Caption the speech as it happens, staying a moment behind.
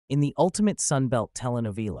In the ultimate Sunbelt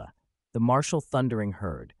telenovela, the Marshall Thundering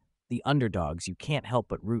Herd, the underdogs you can't help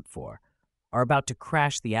but root for, are about to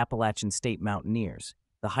crash the Appalachian State Mountaineers,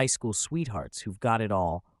 the high school sweethearts who've got it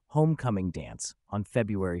all, homecoming dance on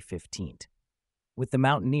February 15th. With the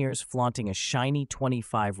Mountaineers flaunting a shiny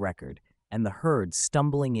 25 record and the Herd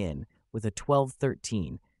stumbling in with a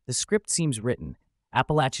 12-13, the script seems written.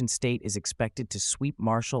 Appalachian State is expected to sweep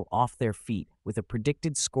Marshall off their feet with a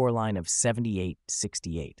predicted scoreline of 78-68.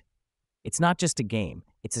 It's not just a game,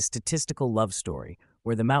 it's a statistical love story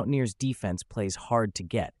where the Mountaineers' defense plays hard to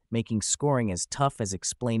get, making scoring as tough as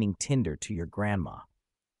explaining Tinder to your grandma.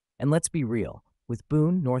 And let's be real, with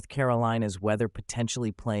Boone, North Carolina's weather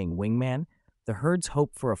potentially playing wingman, the Herd's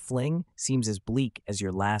hope for a fling seems as bleak as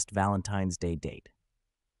your last Valentine's Day date.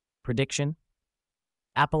 Prediction?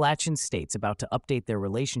 Appalachian State's about to update their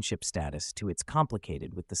relationship status to its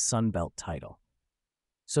complicated with the Sunbelt title.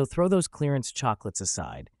 So throw those clearance chocolates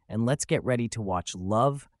aside and let's get ready to watch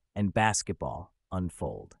love and basketball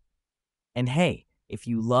unfold. And hey, if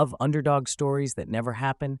you love underdog stories that never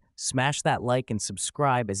happen, smash that like and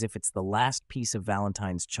subscribe as if it's the last piece of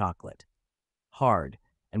Valentine's chocolate. Hard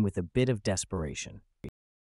and with a bit of desperation.